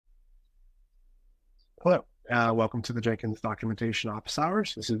Hello, welcome to the Jenkins Documentation Office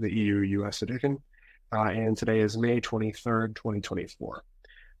Hours. This is the EU-US edition, and today is May 23rd, 2024.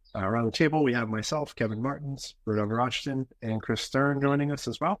 Around the table, we have myself, Kevin Martins, Bruno Rochton, and Chris Stern joining us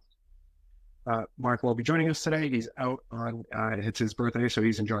as well. Mark will be joining us today. He's out on, it's his birthday, so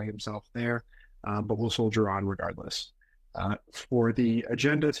he's enjoying himself there, but we'll soldier on regardless. For the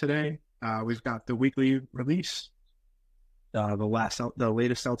agenda today, we've got the weekly release, the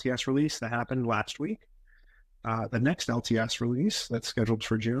latest LTS release that happened last week. The next LTS release that's scheduled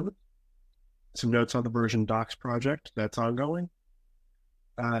for June. Some notes on the version docs project that's ongoing.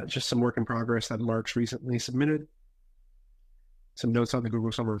 Just some work in progress that Mark's recently submitted. Some notes on the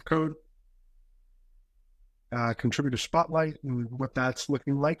Google Summer of Code. Contributor spotlight and what that's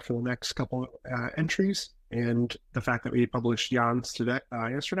looking like for the next couple entries, and the fact that we published Jan's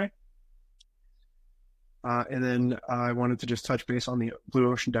yesterday. And then I wanted to just touch base on the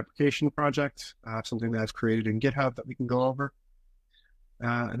Blue Ocean deprecation project, something that's created in GitHub that we can go over.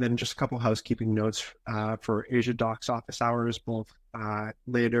 And then just a couple housekeeping notes for Asia Docs office hours, both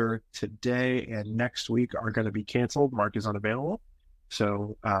later today and next week are going to be canceled. Mark is unavailable.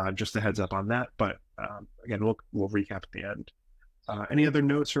 So just a heads up on that. But again, we'll recap at the end. Any other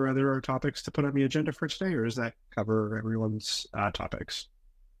notes or other topics to put on the agenda for today, or does that cover everyone's topics?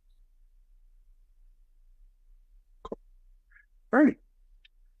 Alrighty.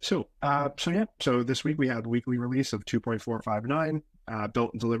 So this week we had a weekly release of 2.459,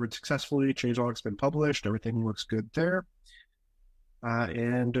 built and delivered successfully. Changelog's been published. Everything looks good there.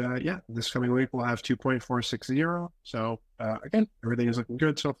 This coming week we'll have 2.460. So again, everything is looking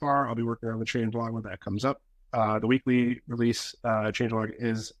good so far. I'll be working on the changelog when that comes up. The weekly release changelog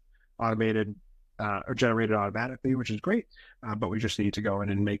is automated or generated automatically, which is great, but we just need to go in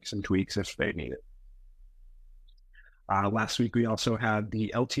and make some tweaks if they need it. Last week, we also had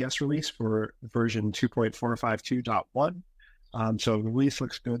the LTS release for version 2.452.1. So the release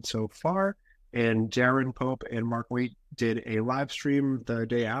looks good so far. And Darren Pope and Mark Waite did a live stream the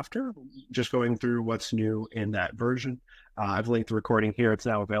day after, just going through what's new in that version. I've linked the recording here. It's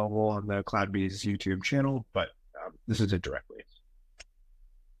now available on the CloudBees YouTube channel, but this is it directly.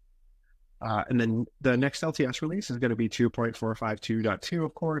 And then the next LTS release is going to be 2.452.2,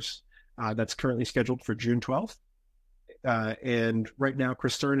 of course. That's currently scheduled for June 12th. And right now,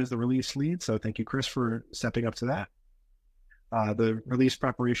 Chris Stern is the release lead, so thank you, Chris, for stepping up to that. The release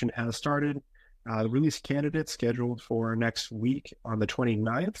preparation has started. The release candidate scheduled for next week on the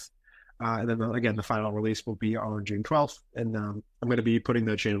 29th. And then, again, the final release will be on June 12th. And I'm going to be putting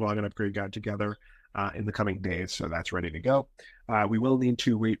the changelog and upgrade guide together in the coming days, so that's ready to go. We will need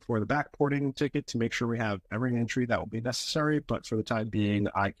to wait for the backporting ticket to make sure we have every entry that will be necessary, but for the time being,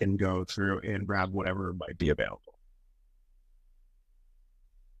 I can go through and grab whatever might be available.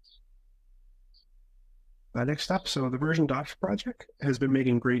 Next up, so the version docs project has been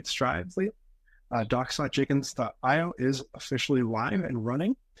making great strides lately. docs.jenkins.io is officially live and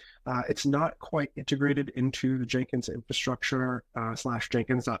running. It's not quite integrated into the Jenkins infrastructure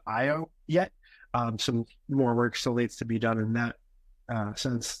 /jenkins.io yet. Some more work still needs to be done in that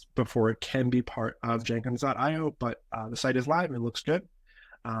sense before it can be part of Jenkins.io, but the site is live and it looks good.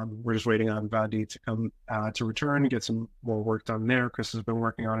 We're just waiting on Vandi to come to return and get some more work done there. Chris has been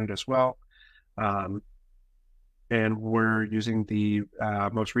working on it as well. And we're using the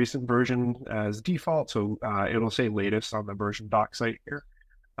most recent version as default, so it'll say latest on the version doc site here.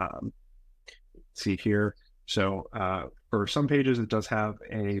 See here. So for some pages, it does have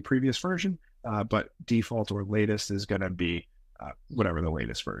a previous version, but default or latest is going to be whatever the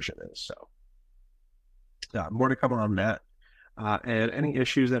latest version is. So more to come on that. And any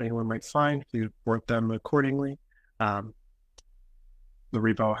issues that anyone might find, please report them accordingly. The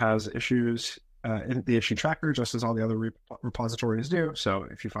repo has issues in the issue tracker, just as all the other repositories do. So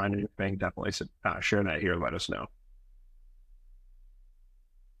if you find anything, definitely share that here. Let us know.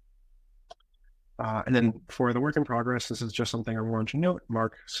 And then for the work in progress, this is just something I want to note.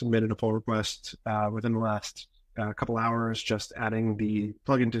 Mark submitted a pull request within the last couple hours, just adding the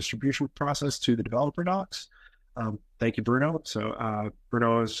plugin distribution process to the developer docs. Thank you, Bruno. So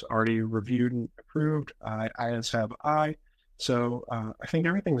Bruno has already reviewed and approved. As have I. So I think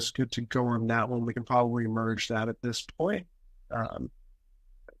everything's good to go on that one. We can probably merge that at this point.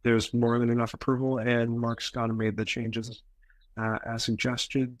 There's more than enough approval, and Mark's gone and made the changes as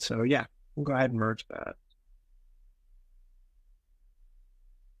suggested. So yeah, we'll go ahead and merge that.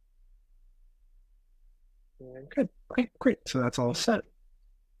 Good. Okay, great. So that's all set.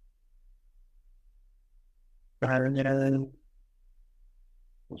 And then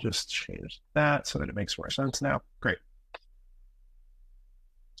we'll just change that so that it makes more sense now. Great.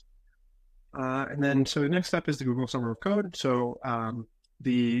 And then, so the next step is the Google Summer of Code. So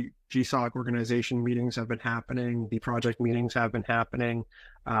the GSOC organization meetings have been happening. The project meetings have been happening.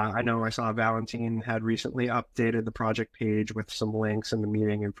 I know I saw Valentin had recently updated the project page with some links and the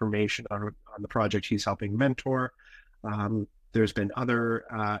meeting information on the project he's helping mentor. There's been other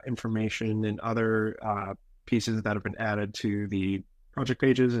information and other pieces that have been added to the project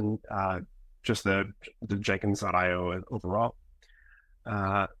pages and just the Jenkins.io overall.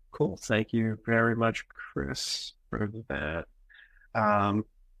 Cool. Thank you very much, Chris, for that. As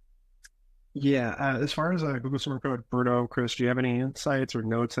far as Google Summer Code, Bruno, Chris, do you have any insights or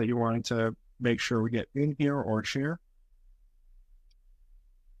notes that you wanted to make sure we get in here or share?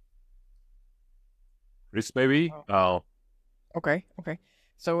 Chris, maybe? Okay.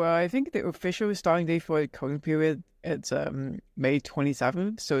 So I think the official starting date for the coding period it's May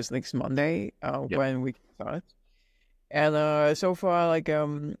 27th, so it's next Monday when we start. And so far, like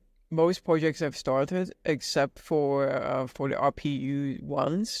most projects have started except for the RPU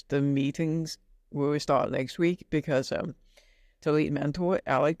ones. The meetings will start next week because the lead mentor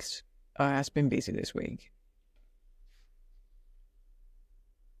Alex has been busy this week.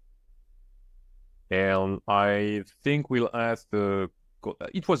 And I think we'll ask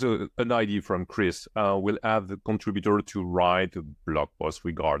it was an idea from Chris. We'll have the contributor to write a blog post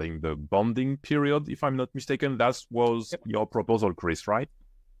regarding the bonding period, if I'm not mistaken. That was your proposal, Chris, right?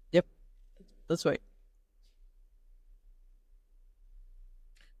 Yep, that's right.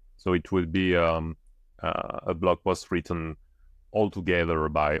 So it will be a blog post written all together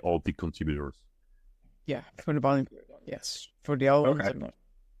by all the contributors. Yeah, for the bonding period, yes. For the other ones, I'm not.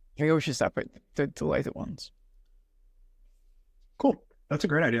 Maybe we should separate the later ones. Cool. That's a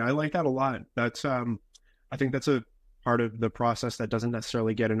great idea. I like that a lot. That's I think that's a part of the process that doesn't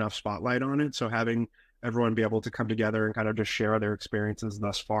necessarily get enough spotlight on it. So having everyone be able to come together and kind of just share their experiences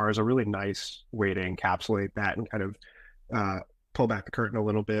thus far is a really nice way to encapsulate that and kind of pull back the curtain a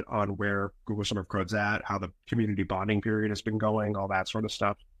little bit on where Google Summer of Code's at, how the community bonding period has been going, all that sort of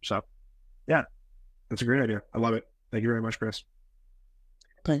stuff. So yeah, that's a great idea. I love it. Thank you very much, Chris.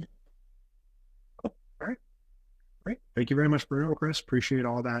 Okay. Cool. All right. Great. Thank you very much, Bruno, Chris. Appreciate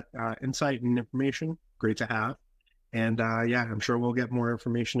all that insight and information. Great to have. And I'm sure we'll get more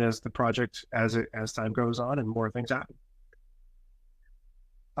information as the project, as time goes on and more things happen.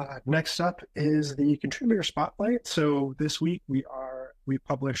 Next up is the contributor spotlight. So this week we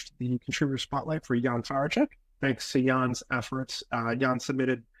published the contributor spotlight for Jan Faracek. Thanks to Jan's efforts. Jan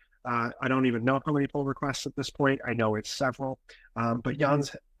submitted, I don't even know how many pull requests at this point. I know it's several, but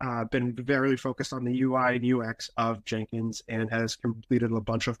Jan's been very focused on the UI and UX of Jenkins and has completed a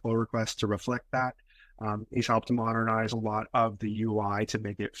bunch of pull requests to reflect that. He's helped modernize a lot of the UI to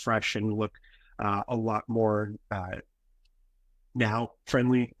make it fresh and look a lot more now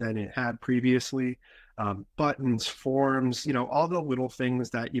friendly than it had previously. Buttons, forms, all the little things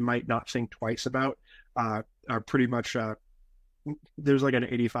that you might not think twice about are pretty much there's like an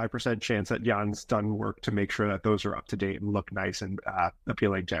 85% chance that Jan's done work to make sure that those are up to date and look nice and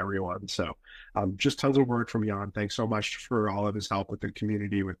appealing to everyone. So just tons of work from Jan. Thanks so much for all of his help with the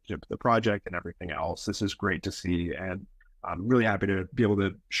community, with the project and everything else. This is great to see, and I'm really happy to be able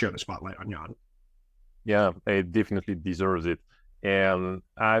to share the spotlight on Jan. Yeah, it definitely deserves it. And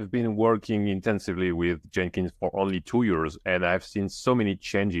I've been working intensively with Jenkins for only 2 years, and I've seen so many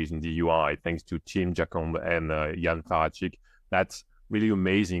changes in the UI thanks to Tim Jacob and Jan Faracek. That's really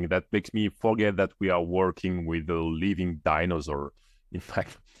amazing. That makes me forget that we are working with a living dinosaur. In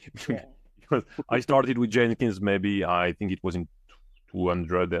fact, because I started with Jenkins, maybe I think it was in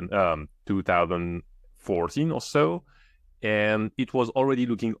 2014 or so, and it was already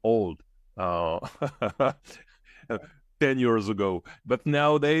looking old 10 years ago. But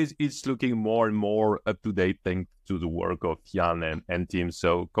nowadays, it's looking more and more up to date thanks to the work of Jan and Tim.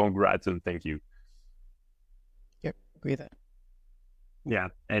 So congrats and thank you. Yep, agree with that. Yeah,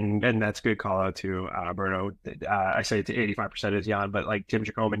 and that's a good call out to Bruno. I say to 85% is Jan, but like Tim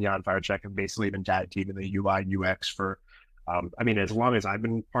Jacob and Jan Faracek have basically been tag teaming the UI and UX for, as long as I've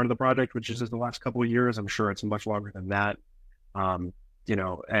been part of the project, which is just the last couple of years. I'm sure it's much longer than that. And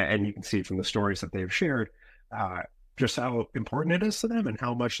you can see from the stories that they've shared just how important it is to them and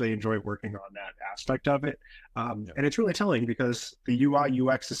how much they enjoy working on that aspect of it. And it's really telling because the UI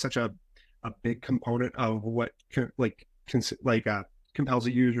UX is such a big component of what compels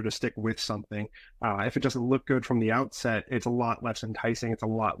a user to stick with something. If it doesn't look good from the outset, it's a lot less enticing. It's a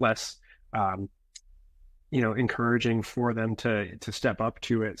lot less, encouraging for them to step up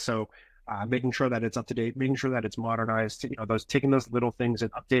to it. So making sure that it's up to date, making sure that it's modernized, taking those little things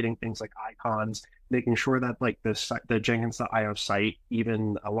and updating things like icons, making sure that like the Jenkins.io site,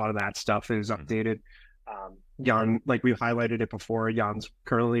 even a lot of that stuff is updated. Jan, like we've highlighted it before, Jan's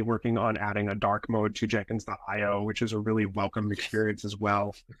currently working on adding a dark mode to Jenkins.io, which is a really welcome experience as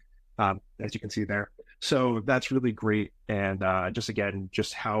well, as you can see there. So that's really great. And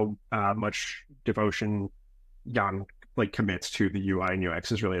just how much devotion Jan like commits to the UI and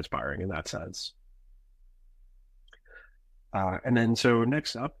UX is really inspiring in that sense. And then so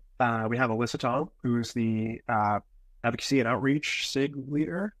next up, we have Alyssa Tong, who's the advocacy and outreach SIG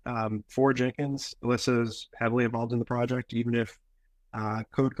leader for Jenkins. Alyssa's heavily involved in the project, even if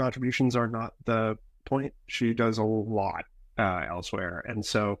code contributions are not the point. She does a lot elsewhere. And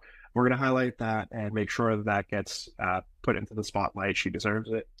so we're going to highlight that and make sure that gets put into the spotlight. She deserves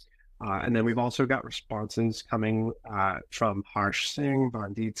it. And then we've also got responses coming from Harsh Singh,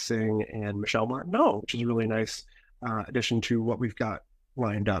 Vandit Singh, and Michelle Martineau, which is a really nice addition to what we've got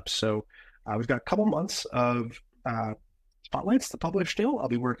lined up. So we've got a couple months of spotlights to publish still. I'll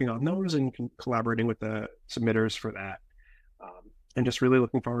be working on those and collaborating with the submitters for that. And just really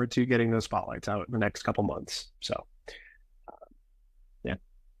looking forward to getting those spotlights out in the next couple months. So, yeah,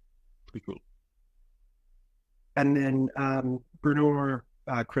 pretty cool. And then Bruno or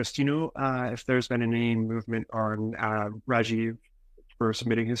Chris, do you know if there's been any movement on Rajiv for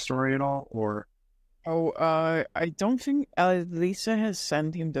submitting his story at all, or? Oh, I don't think Lisa has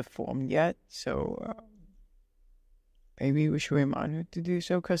sent him the form yet, so maybe we should remind her to do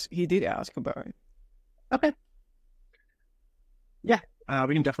so, because he did ask about it. Okay. Yeah,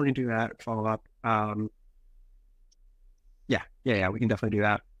 we can definitely do that, follow up. Yeah, we can definitely do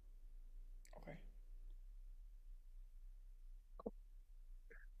that.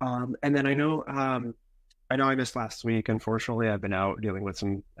 And then I know I missed last week. Unfortunately, I've been out dealing with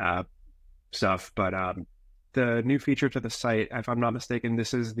some stuff, but the new feature to the site, if I'm not mistaken,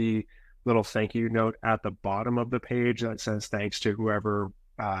 this is the little thank you note at the bottom of the page that says thanks to whoever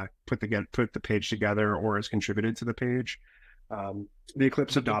put the page together or has contributed to the page. The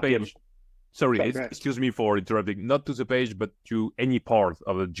Eclipse adopted. Sorry, excuse me for interrupting. Not to the page, but to any part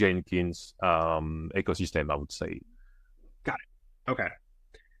of the Jenkins ecosystem, I would say. Got it. Okay.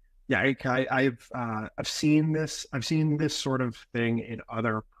 Yeah, I've seen this. I've seen this sort of thing in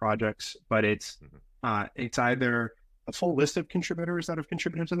other projects, but it's either a full list of contributors that have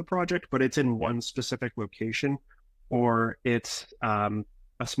contributed to the project, but it's in one specific location, or it's a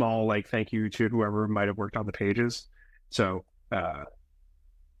small like thank you to whoever might have worked on the pages. So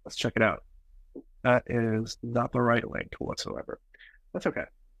let's check it out. That is not the right link whatsoever. That's okay.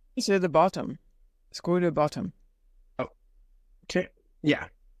 It's at the bottom. Scroll to the bottom. Oh, okay. Yeah.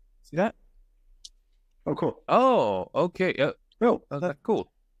 See that? Oh, cool. Oh, okay. That's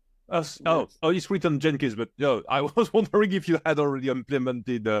cool. It's written Jenkins, but I was wondering if you had already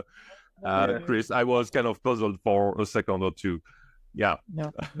implemented Chris. I was kind of puzzled for a second or two. Yeah.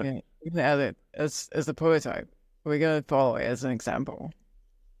 No, we can add it as a prototype. We're gonna follow it as an example.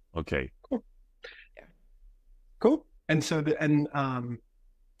 Okay. Cool. Yeah. Cool. And so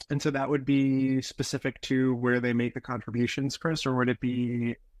that would be specific to where they make the contributions, Chris, or would it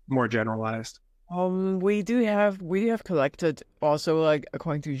be more generalized? We have collected also, like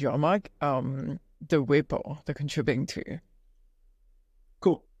according to Jean-Marc, the repo, the contributing to.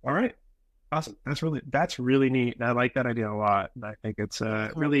 Cool. All right. Awesome. That's really neat. And I like that idea a lot. And I think it's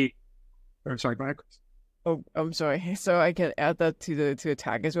really. Oh, sorry, go ahead, Chris. Oh, I'm sorry. So I can add that to the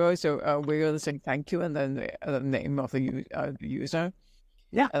tag as well. So we're gonna say thank you and then the name of the user.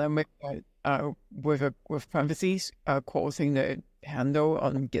 Yeah. And then with parentheses quoting the handle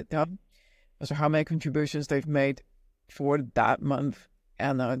on GitHub. So how many contributions they've made for that month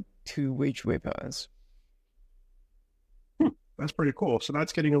and to which repos. That's pretty cool. So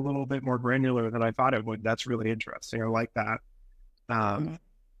that's getting a little bit more granular than I thought it would. That's really interesting. I like that. And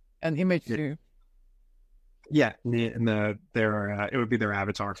image too. Yeah, and it would be their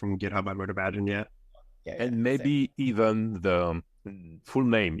avatar from GitHub, I would imagine. Yeah. And maybe even the full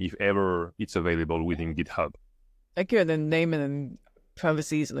name, if ever it's available within GitHub. Thank you, and then name and then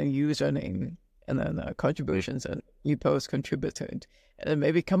parentheses and then username and then contributions and you post contributed. And then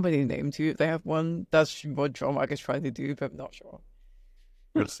maybe company name too if they have one. That's what Jean-Marc is trying to do, but I'm not sure.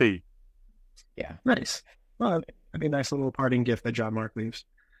 We'll see. Yeah. Nice. Well, that'd be a nice little parting gift that Jean-Marc leaves.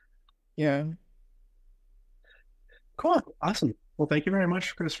 Yeah. Cool. Awesome. Well, thank you very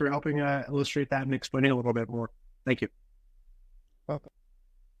much, Chris, for helping illustrate that and explaining a little bit more. Thank you. Welcome.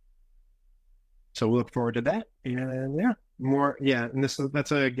 So we'll look forward to that. And and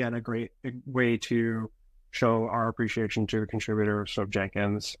that's again a great way to show our appreciation to the contributors of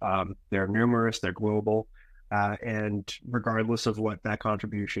Jenkins. They're numerous, they're global, and regardless of what that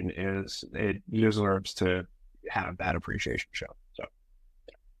contribution is, it deserves to have that appreciation show. So,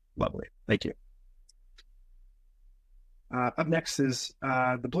 lovely. Thank you. Up next is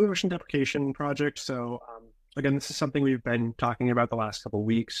the Blue Ocean Deprecation Project. So, again, this is something we've been talking about the last couple of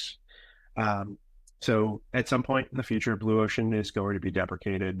weeks. So at some point in the future, Blue Ocean is going to be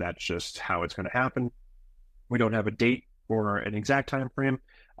deprecated. That's just how it's going to happen. We don't have a date or an exact time frame,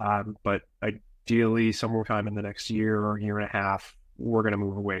 but ideally, sometime in the next year or year and a half, we're going to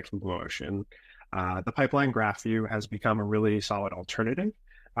move away from Blue Ocean. The pipeline graph view has become a really solid alternative,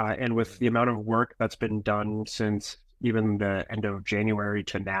 and with the amount of work that's been done since even the end of January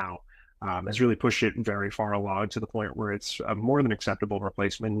to now, has really pushed it very far along to the point where it's a more than acceptable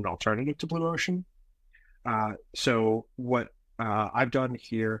replacement and alternative to Blue Ocean. So what I've done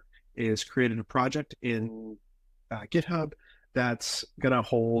here is created a project in GitHub that's going to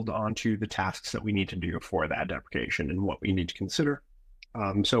hold onto the tasks that we need to do for that deprecation and what we need to consider.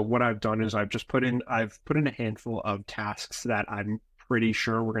 So what I've done is I've put in a handful of tasks that I'm pretty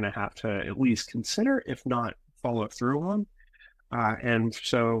sure we're going to have to at least consider, if not follow through on. And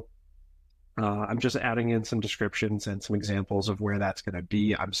so I'm just adding in some descriptions and some examples of where that's going to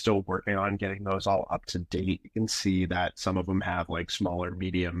be. I'm still working on getting those all up to date. You can see that some of them have like smaller,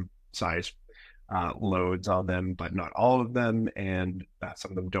 medium size loads on them, but not all of them. And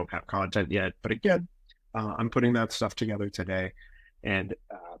some of them don't have content yet. But again, I'm putting that stuff together today. And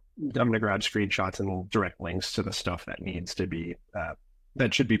I'm going to grab screenshots and little direct links to the stuff that needs to be,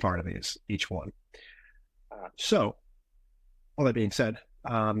 that should be part of each one. So all that being said,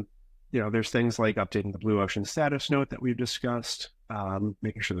 there's things like updating the Blue Ocean status note that we've discussed,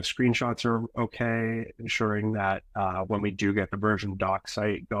 making sure the screenshots are okay, ensuring that when we do get the version doc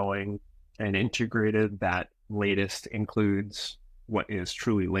site going and integrated, that latest includes what is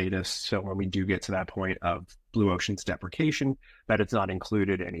truly latest. So when we do get to that point of Blue Ocean's deprecation, that it's not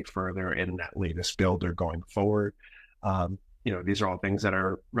included any further in that latest build or going forward. These are all things that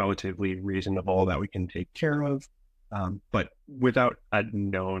are relatively reasonable that we can take care of. But without a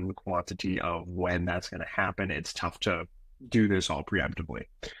known quantity of when that's going to happen, it's tough to do this all preemptively.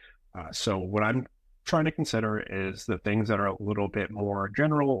 So what I'm trying to consider is the things that are a little bit more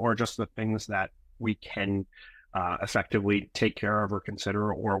general, or just the things that we can effectively take care of or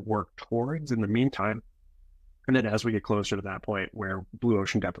consider or work towards in the meantime. And then as we get closer to that point where Blue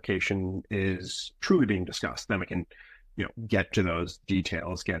Ocean deprecation is truly being discussed, then we can, get to those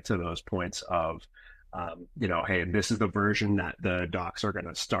details, get to those points of, hey, this is the version that the docs are going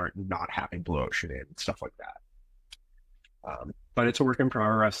to start not having Blue Ocean in, stuff like that. But it's a work in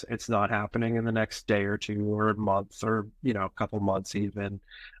progress. It's not happening in the next day or two or a month or, a couple months even.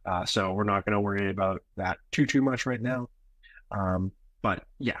 So we're not going to worry about that too much right now. But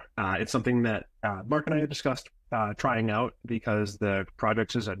yeah, it's something that Mark and I have discussed trying out, because the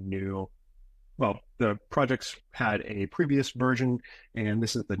project is the projects had a previous version, and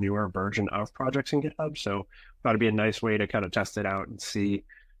this is the newer version of projects in GitHub. So thought it'd be a nice way to kind of test it out and see.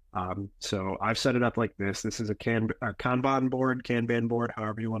 So I've set it up like this. This is a Kanban board,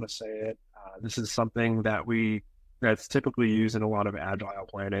 however you want to say it. This is something that's typically used in a lot of agile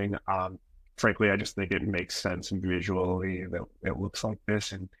planning. Frankly, I just think it makes sense visually that it looks like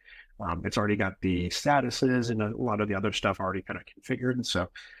this, and it's already got the statuses and a lot of the other stuff already kind of configured. And so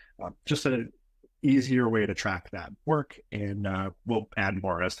just an easier way to track that work, and we'll add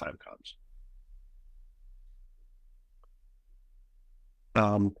more as time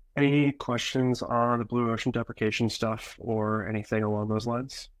comes. Any questions on the Blue Ocean deprecation stuff or anything along those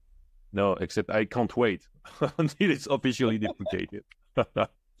lines? No, except I can't wait until it's officially deprecated.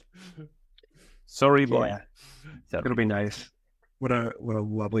 Sorry, boy. Yeah. It'll be nice. What a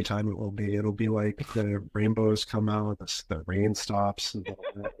lovely time it will be. It'll be like the rainbows come out, the rain stops, and all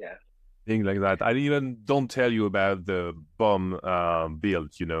that. Yeah. Things like that. I even don't tell you about the BOM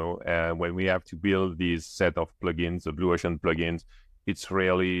build, and when we have to build this set of plugins, the Blue Ocean plugins, it's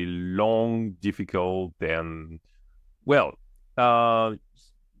really long, difficult, and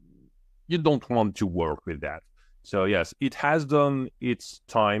you don't want to work with that. So yes, it has done its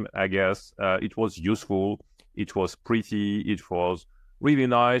time, I guess. It was useful. It was pretty. It was really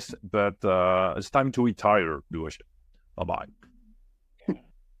nice, but it's time to retire Blue Ocean. Bye-bye.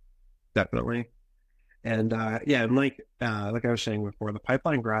 Definitely. And and like I was saying before, the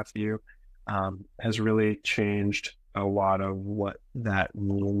pipeline graph view has really changed a lot of what that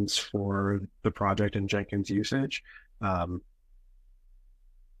means for the project and Jenkins usage.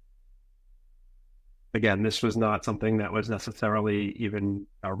 again, this was not something that was necessarily even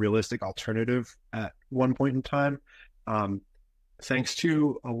a realistic alternative at one point in time. Thanks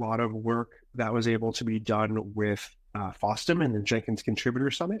to a lot of work that was able to be done with FOSDEM and the Jenkins Contributor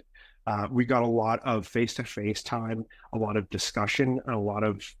Summit, we got a lot of face-to-face time, a lot of discussion, and a lot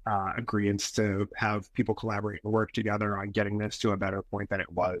of agreements to have people collaborate and work together on getting this to a better point than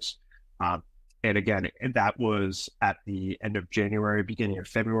it was. And again, that was at the end of January, beginning of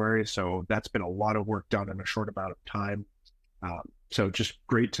February. So that's been a lot of work done in a short amount of time. So just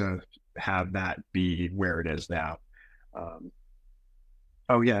great to have that be where it is now.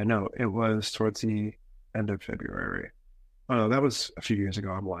 Oh yeah, no, it was towards the end of February. Oh, no, that was a few years ago.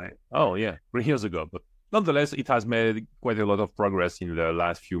 I'm lying. Oh yeah, 3 years ago. But nonetheless, it has made quite a lot of progress in the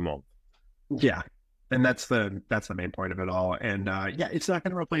last few months. Yeah, and that's the main point of it all. And yeah, it's not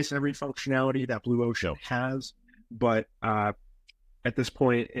going to replace every functionality that Blue Ocean has, but at this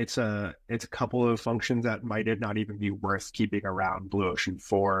point, it's a couple of functions that might not even be worth keeping around Blue Ocean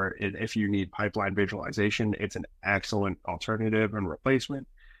for. If you need pipeline visualization, it's an excellent alternative and replacement.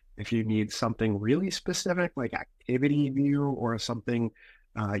 If you need something really specific like activity view or something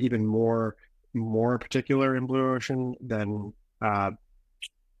even more particular in Blue Ocean, then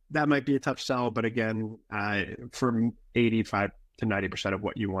that might be a tough sell. But again, for 85 to 90% of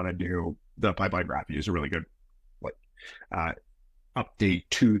what you want to do, the pipeline graph view is a really good update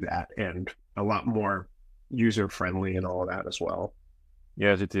to that, and a lot more user friendly and all of that as well.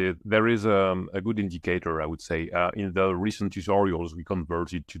 Yes, it is. There is a good indicator, I would say. In the recent tutorials we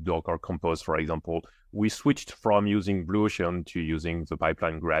converted to Docker Compose, for example, we switched from using Blue Ocean to using the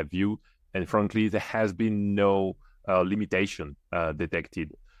pipeline graph view, and frankly, there has been no limitation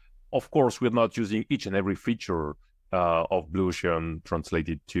detected. Of course, we're not using each and every feature of Blue Ocean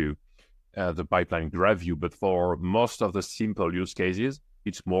translated to the pipeline graph view, but for most of the simple use cases,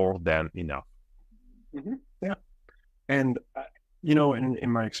 it's more than enough. Mm-hmm. Yeah. And,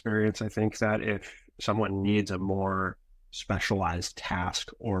 in my experience, I think that if someone needs a more specialized task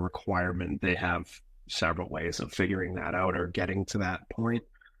or requirement, they have several ways of figuring that out or getting to that point.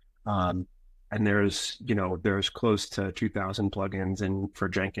 And there's close to 2,000 plugins for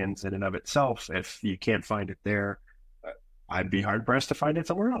Jenkins in and of itself. If you can't find it there, I'd be hard pressed to find it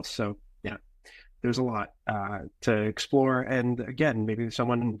somewhere else. So yeah, there's a lot to explore. And again, maybe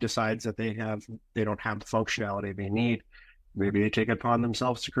someone decides that they don't have the functionality they need. Maybe they take it upon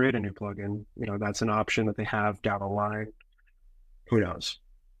themselves to create a new plugin. That's an option that they have down the line. Who knows?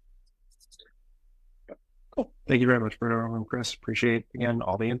 But cool. Thank you very much, Bruno and Chris. Appreciate again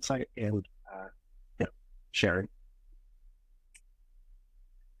all the insight and sharing.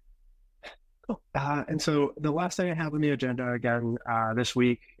 Cool. And so the last thing I have on the agenda again this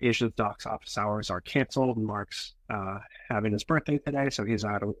week, Asia's Docs office hours are canceled. Mark's having his birthday today, so he's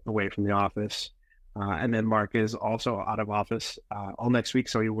away from the office. And then Mark is also out of office all next week,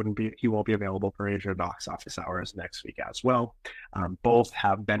 so he won't be available for Asia Docs office hours next week as well. Both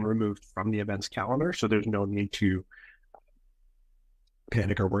have been removed from the events calendar, so there's no need to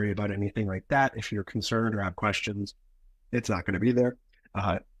panic or worry about anything like that. If you're concerned or have questions, it's not going to be there.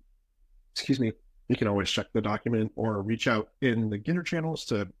 Excuse me. You can always check the document or reach out in the Gitter channels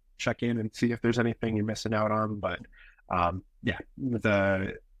to check in and see if there's anything you're missing out on. But yeah,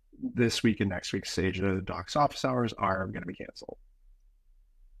 this week and next week's Asia Docs office hours are going to be canceled.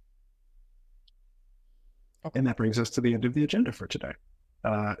 Okay. And that brings us to the end of the agenda for today.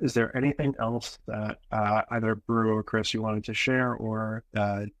 Is there anything else that either Brew or Chris you wanted to share, or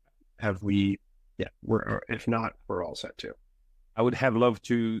have we? Yeah, if not, we're all set too. I would have loved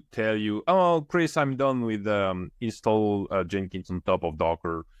to tell you, oh, Chris, I'm done with install Jenkins on top of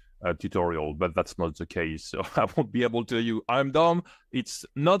Docker tutorial, but that's not the case. So I won't be able to tell you I'm done. It's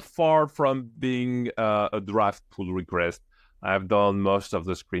not far from being a draft pull request. I've done most of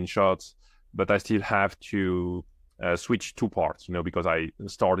the screenshots, but I still have to switch two parts, because I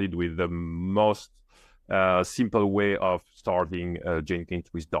started with the most simple way of starting Jenkins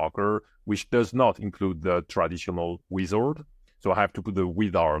with Docker, which does not include the traditional wizard. So I have to put the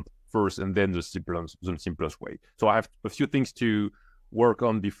wizard first and then the simplest way. So I have a few things to work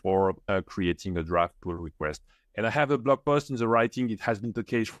on before creating a draft pull request. And I have a blog post in the writing. It has been the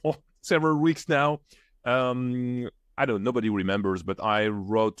case for several weeks now. I don't know, nobody remembers, but I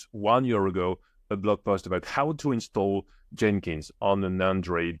wrote 1 year ago a blog post about how to install Jenkins on an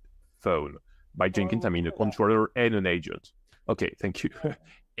Android phone. By Jenkins, I mean a controller and an agent. Okay, thank you.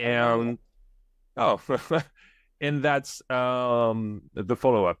 And and that's the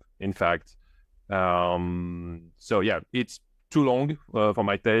follow-up, in fact. So yeah, it's too long for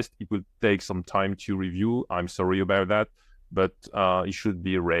my test. It will take some time to review. I'm sorry about that. but it should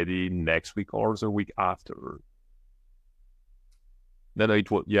be ready next week or the week after. No,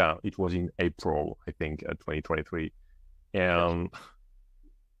 it was in April, I think, 2023. And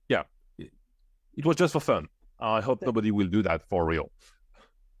it was just for fun. I hope nobody will do that for real.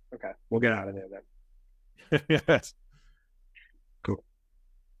 Okay, we'll get out of there then. Yes. Cool.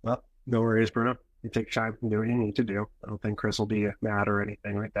 Well, no worries, Bruno. You take time to do what you need to do. I don't think Chris will be mad or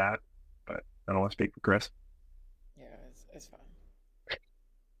anything like that, but I don't want to speak for Chris. Yeah, it's fine.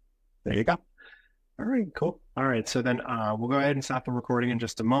 There you go. All right, cool. All right, so then we'll go ahead and stop the recording in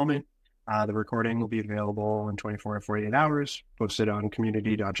just a moment. The recording will be available in 24 to 48 hours, posted on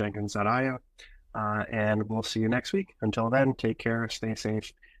community.jenkins.io, and we'll see you next week. Until then, take care, stay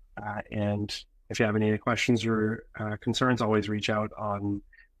safe, and if you have any questions or concerns, always reach out on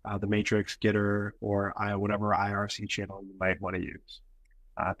the Matrix, Gitter, or whatever IRC channel you might want to use.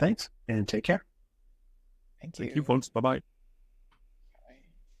 Thanks, and take care. Thank you. Thank you, folks. Bye-bye.